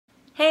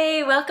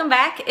Hey, welcome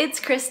back. It's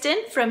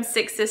Kristen from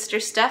Six Sister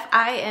Stuff.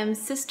 I am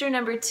sister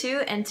number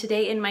 2, and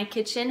today in my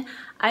kitchen,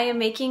 I am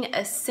making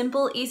a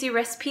simple, easy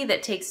recipe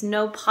that takes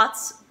no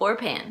pots or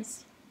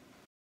pans.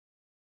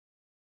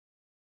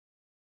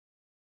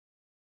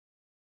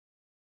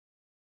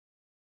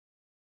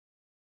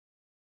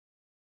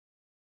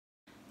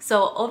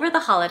 So over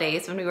the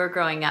holidays when we were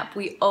growing up,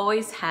 we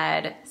always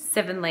had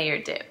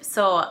 7-layer dip.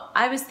 So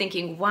I was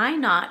thinking, why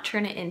not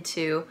turn it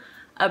into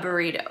a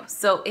burrito?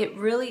 So it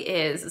really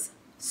is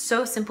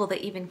so simple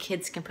that even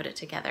kids can put it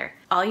together.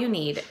 All you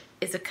need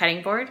is a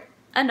cutting board,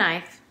 a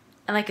knife,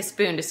 and like a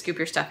spoon to scoop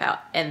your stuff out.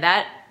 And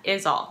that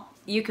is all.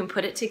 You can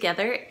put it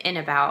together in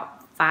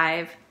about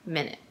 5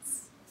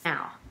 minutes.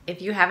 Now,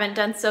 if you haven't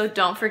done so,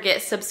 don't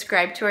forget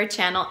subscribe to our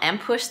channel and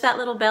push that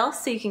little bell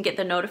so you can get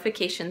the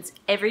notifications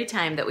every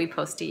time that we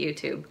post to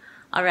YouTube.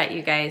 All right,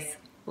 you guys,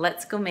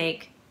 let's go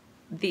make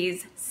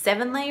these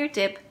 7-layer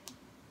dip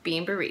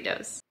bean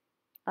burritos.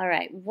 All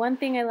right, one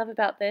thing I love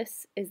about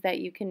this is that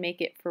you can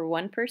make it for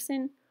one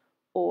person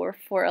or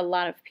for a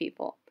lot of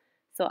people.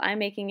 So I'm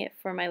making it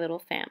for my little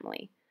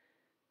family.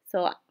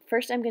 So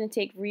first I'm going to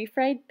take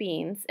refried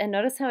beans, and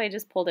notice how I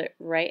just pulled it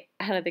right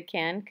out of the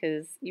can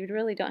because you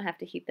really don't have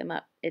to heat them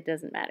up. It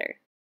doesn't matter.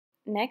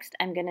 Next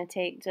I'm going to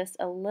take just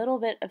a little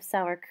bit of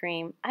sour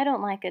cream. I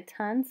don't like a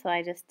ton, so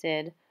I just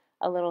did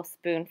a little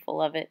spoonful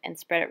of it and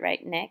spread it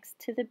right next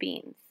to the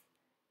beans.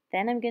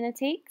 Then I'm going to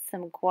take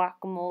some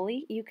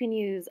guacamole. You can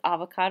use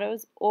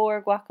avocados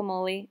or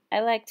guacamole.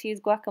 I like to use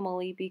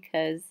guacamole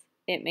because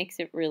it makes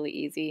it really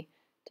easy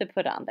to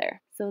put on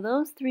there. So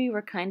those 3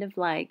 were kind of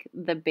like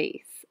the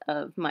base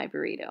of my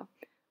burrito.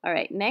 All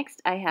right, next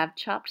I have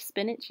chopped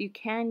spinach. You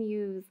can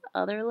use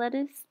other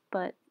lettuce,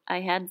 but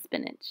I had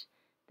spinach.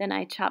 Then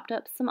I chopped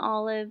up some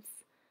olives,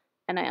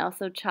 and I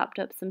also chopped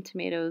up some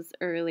tomatoes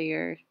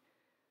earlier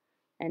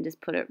and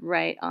just put it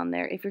right on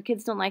there. If your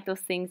kids don't like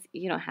those things,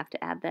 you don't have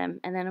to add them.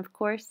 And then of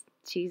course,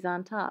 cheese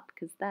on top,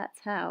 because that's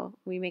how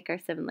we make our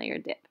 7-layer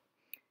dip.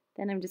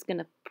 Then I'm just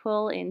gonna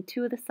pull in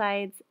 2 of the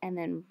sides and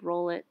then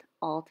roll it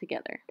all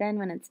together. Then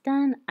when it's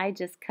done, I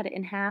just cut it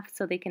in half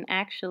so they can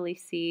actually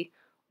see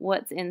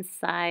what's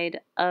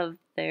inside of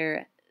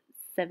their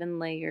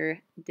 7-layer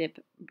dip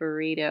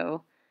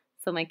burrito,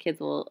 so my kids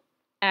will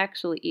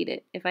actually eat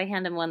it. If I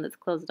hand them one that's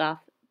closed off,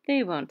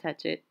 they won't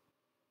touch it.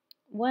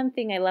 One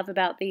thing I love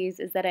about these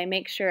is that I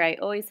make sure I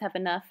always have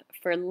enough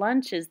for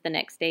lunches the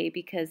next day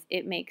because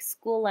it makes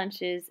school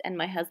lunches and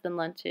my husband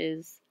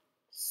lunches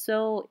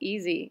so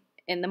easy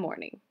in the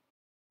morning.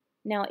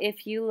 Now,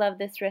 if you love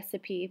this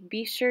recipe,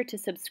 be sure to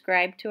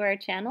subscribe to our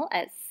channel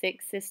at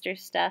Six Sister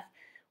Stuff,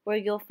 where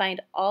you'll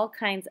find all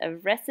kinds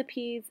of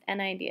recipes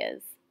and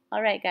ideas.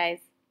 All right, guys,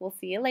 we'll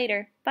see you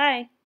later.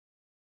 Bye.